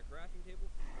quartz in a crafting table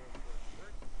for 4 quartz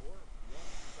bricks, or 1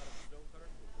 set of stone cutter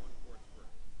for 1 quartz brick.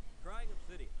 Crying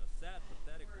Obsidian, a sad,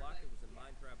 pathetic block that was in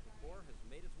Minecraft before, has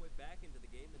made its way back into the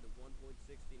game in the 1.16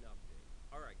 update.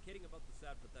 Alright, kidding about the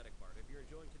sad, pathetic part. If you're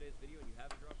enjoying today's video and you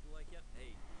haven't dropped a like yet,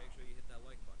 hey, make sure you hit that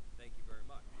like button. Thank you very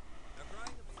much. Now,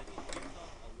 Crying Obsidian gives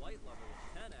off a light level of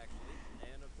 10, actually,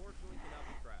 and unfortunately cannot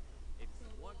be crafted. If you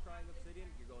want Crying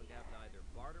Obsidian, you're going to have to either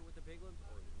barter with the piglins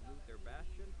or loot their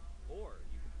bastion, or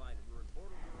you can find ruined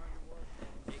portals around your world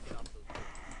and take it off those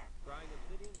piglins. Crying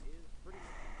Obsidian is pretty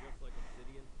much just like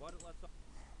Obsidian, but it lets off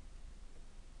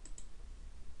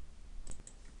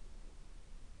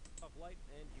light,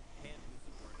 and you can't use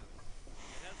it for another.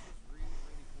 It has this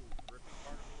really cool dripping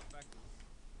particle effect.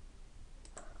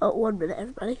 Oh, 1 minute,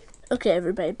 everybody. Okay,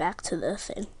 everybody, back to the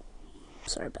thing.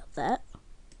 Sorry about that.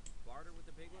 Barter with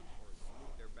the piglins or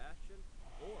loot their bastion,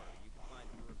 or you can find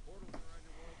ruined portals around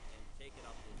your world and take it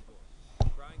off those doors.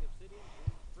 Crying Obsidian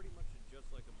is pretty much just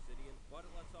like Obsidian, but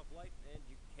it lets off light, and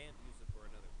you can't use it for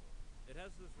another floor. It has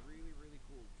this really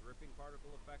cool dripping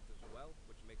particle effect as well,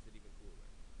 which makes it even cooler.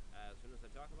 As soon as I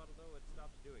talk about it, though, it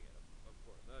stops doing it, of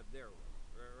course. There it was.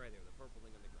 Right there, the purple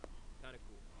thing on the ground. Kind of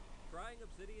cool. Crying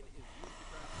Obsidian is used to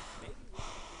craft maybe one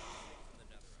of the coolest things in the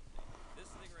nether update. This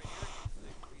thing right here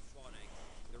is a respawn anchor.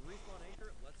 The respawn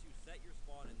anchor lets you set your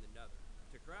spawn in the nether.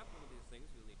 To craft one of these things,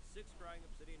 you'll need 6 Crying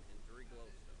Obsidian and 3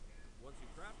 glowstone. Once you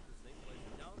craft this thing, place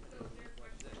it down, and it will look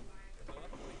like this. Go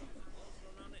up to it, use a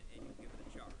glowstone on it, and you give it a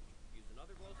charge. Use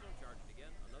another glowstone, charge it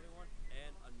again, another one,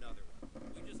 and another one.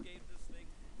 We just gave this thing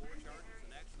 4 charges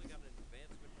and actually got an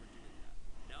advancement for doing that.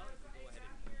 Now if we go ahead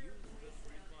and use this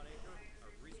respawn anchor,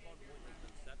 our respawn point has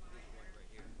been set to this point right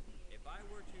here. If I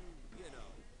were to, you know,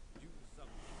 do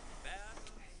something bad,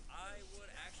 I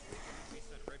would actually be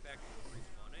sent right back to the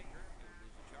respawn anchor. It would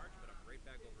lose a charge, but I'm right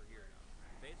back over here now.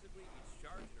 Basically, each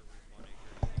charge in a respawn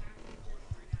anchor is 1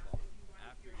 respawn.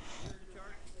 After you use the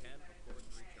charge, you can, of course,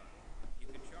 recharge. You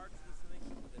can charge this thing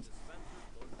with a dispenser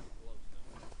loaded with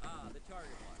glowstone. The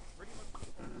target block. Pretty much the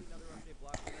only nether update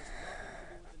block that has nothing to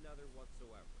do with the nether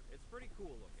whatsoever. It's pretty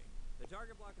cool looking. The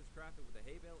target block is crafted with a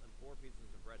hay bale and 4 pieces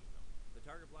of redstone. The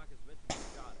target block is meant to be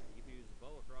shot at. You can use a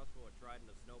bow, a crossbow, a trident,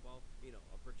 a snowball, you know,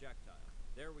 a projectile.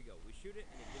 There we go. We shoot it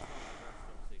and it gives off a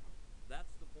redstone signal.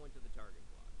 That's the point of the target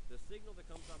block. The signal that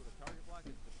comes out of the target block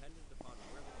is dependent upon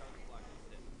where the target block is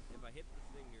hit. If I hit this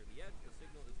thing near the edge, the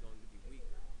signal is going to be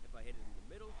weaker. If I hit it in the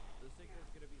middle, the signal is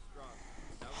going to be stronger.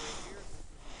 Now right here, this is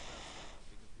the best signal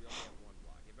because we only have 1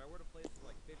 block. If I were to place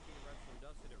like 15 redstone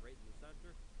dust, hit it right in the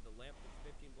center, the lamp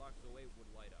that's 15 blocks away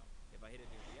would light up. If I hit it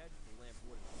near the edge, the lamp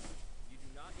wouldn't light up. You do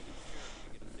not need a snare to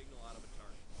get a signal out of a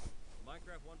target.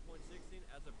 Minecraft 1.16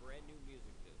 adds a brand new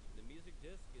music disc. The music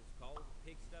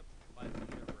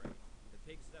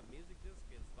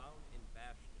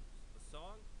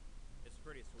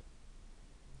pretty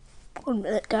sweet. 1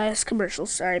 minute, guys. Commercial.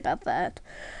 Sorry about that.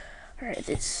 Alright,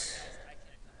 this.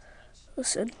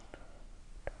 Listen.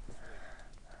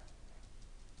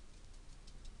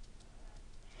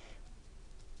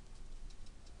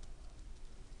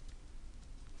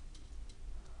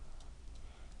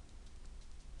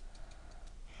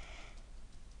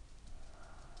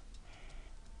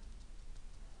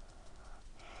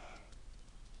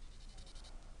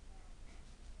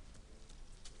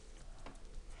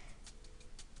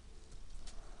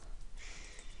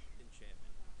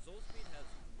 Enchantment. Soul Speed has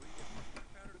 3 different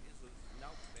pattern is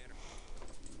now banner.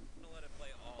 I'm gonna let it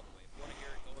play all the way. If you want to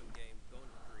hear it, go in game, go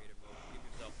into creative mode, give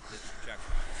yourself this check.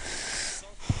 It's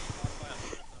also on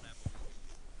Spotify on Apple Music.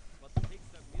 But the Take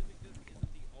Step Music Disc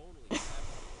isn't the only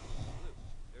pattern blue.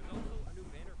 There's also a new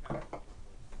banner pattern in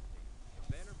 1.16. The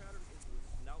banner pattern is the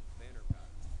Snout banner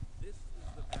pattern. This is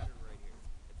the pattern right here.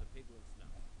 It's a piglin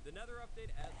snout. The Nether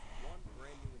update adds 1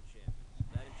 brand new enchantment.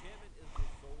 That enchantment is the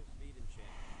Soul Speed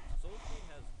enchantment. Soul Speed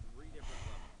has 3 different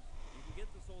levels. You can get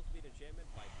the Soul Speed enchantment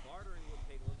by bartering with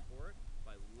piglins for it,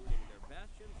 by looting their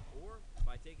bastions, or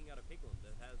by taking out a piglin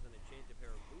that has an enchanted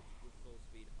pair of boots with Soul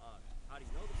Speed on it. How do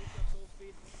you know the boots have Soul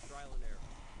Speed? Trial and error.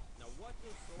 Now what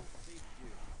does Soul Speed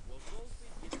do? Well, Soul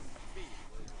Speed gives you speed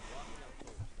while you're walking on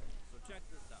Soul Speed. So check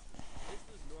this out. This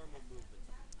is normal movement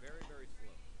speed. Very, very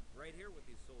slow. Right here with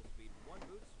these Soul Speed 1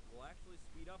 boots will actually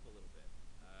speed up a little bit.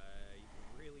 You can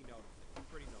really notice it. It's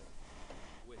pretty noticeable.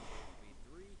 With Soul Speed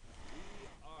 3, we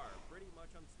are pretty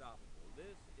much unstoppable.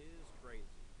 This is crazy.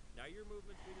 Now your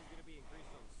movement speed is going to be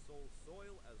increased on Soul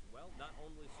Soil as well, not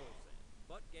only Soul Sand.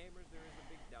 But gamers, there is a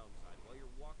big downside. While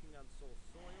you're walking on Soul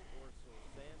Soil or Soul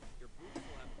Sand, your boots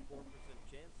will have a 4%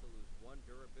 chance to lose 1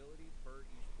 durability per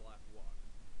each block walk.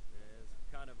 It's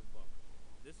kind of a bummer.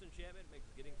 This enchantment makes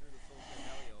getting through the Soul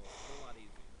Sandalio a whole lot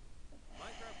easier.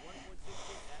 Minecraft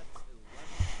 1.16 adds 11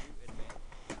 new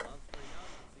advancements. On screen now,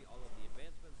 you can see all of the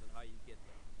advancements and how you get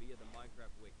them via the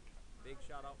Minecraft Wiki. Big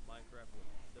shout out Minecraft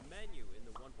Wiki. The menu in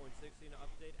the 1.16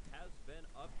 update has been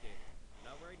updated.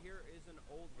 Now right here is an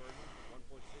old version of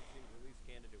 1.16 release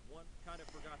candidate 1. Kind of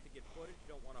forgot to get footage,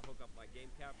 don't want to hook up my game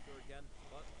capture again,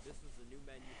 but this is the new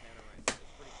menu panorama.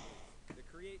 It's pretty cool. The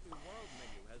Create New World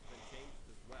menu has been changed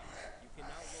as well. You can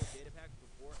now load data packs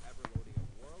before ever loading a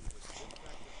world with this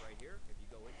section right here. If you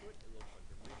go into it, it looks like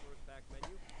the resource pack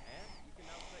menu, and you can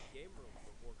now set game rooms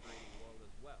before creating world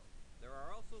as well. There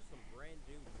are also some brand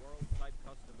new world type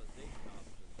customization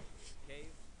options.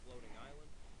 Caves, floating island,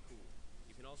 cool.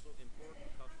 You can also import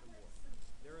custom world.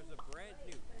 There is a brand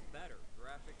new, better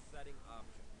graphic setting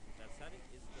option. That setting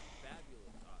is the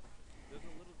fabulous option. There's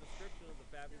a little description of the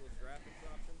fabulous graphics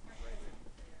option right here.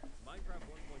 Minecraft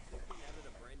 1.16 added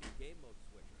a brand new game mode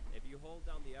switcher. If you hold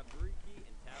down the F3 key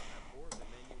and tap F4, the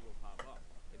menu will pop up.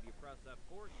 If you press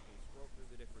F4, you can scroll through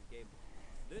the different game modes.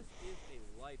 This is a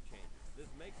life changer. This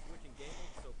makes switching game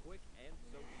modes so quick and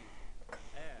so easy.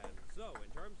 And so,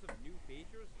 in terms of new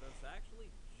features, that's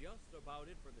actually just about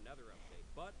it for the Nether update.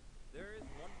 But there is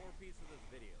one more piece of this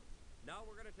video. Now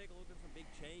we're going to take a look at some big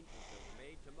changes that were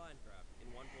made to Minecraft in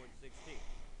 1.16.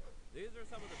 These are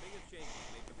some of the biggest changes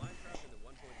made to Minecraft in the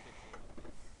 1.16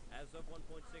 update. As of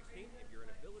 1.16, if you're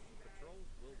in a village, patrols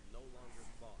will no longer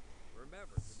spawn.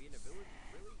 Remember, to be in a village,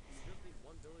 really, you just need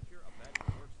 1 villager, a bed, and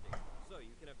a workstation. So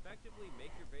you can effectively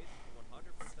make your base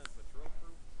 100%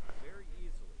 patrol-proof very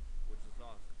easily, which is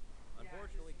awesome.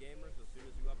 Unfortunately, gamers, as soon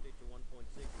as you update to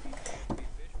 1.16, AFP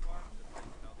fish farms, at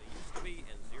least how they used to be,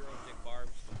 and zero-tick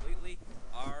farms completely,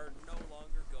 are no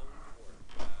longer going to work.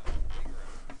 Figure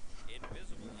out.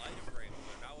 Invisible item frames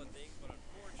are now a thing, but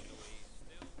unfortunately,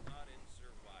 still not in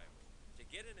survival. To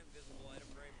get an invisible item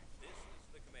frame, this is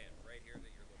the command right here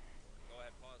that you're looking for. Go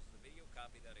ahead, pause the video,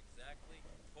 copy that exactly,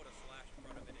 put a slash in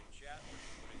front of it in chat, or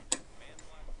just put it in the command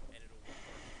block, and it'll work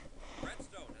perfectly.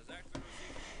 Redstone has actually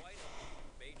received quite a few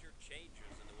major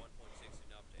changes in the 1.16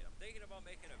 update. I'm thinking about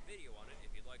making a video on it.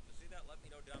 If you'd like to see that, let me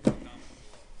know down in the comments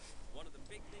below. One of the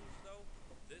big things, though,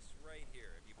 this right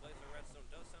here. If you place a redstone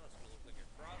dust down, it's going to look like a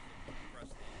cross. If you press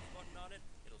the use button on it,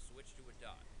 it'll switch to a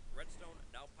dot. Redstone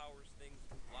now powers things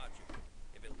logically.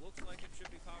 If it looks like it should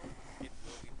be powered, it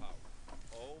will be powered.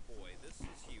 Oh boy, this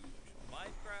is huge.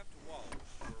 Minecraft walls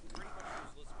were pretty much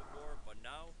useless before, but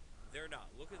now they're not.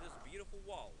 Look at this beautiful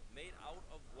wall made out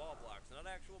of wall blocks.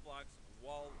 Not actual blocks,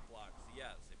 wall blocks.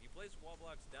 Yes, if you place wall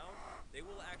blocks down, they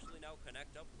will actually now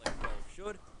connect up like walls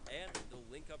should, and they'll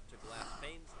link up to glass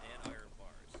panes and iron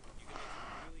bars. You can make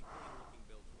some really clean looking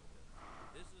builds with this.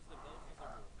 This is the closest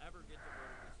that we'll ever get to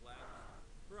vertical slabs.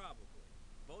 Probably.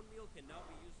 Bone meal can now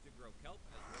be used to grow kelp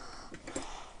as well as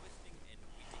twisting and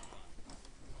weaving vines.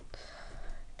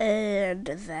 And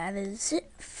that is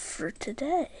it for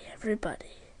today,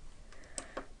 everybody.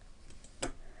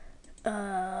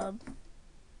 1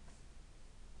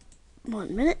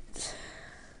 minute.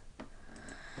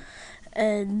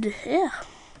 And yeah.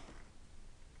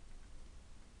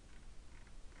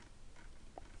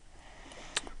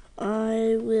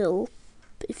 I will,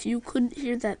 if you couldn't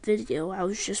hear that video, I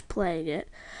was just playing it.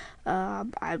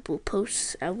 I will put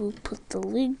the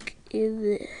link in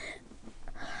the,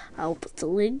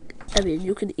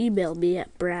 you can email me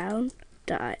at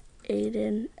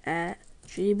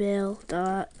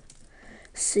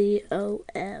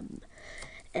brown.aiden@gmail.com,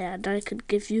 and I could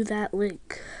give you that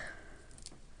link.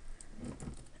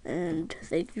 And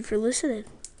thank you for listening.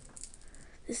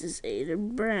 This is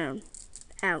Aiden Brown,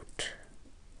 out.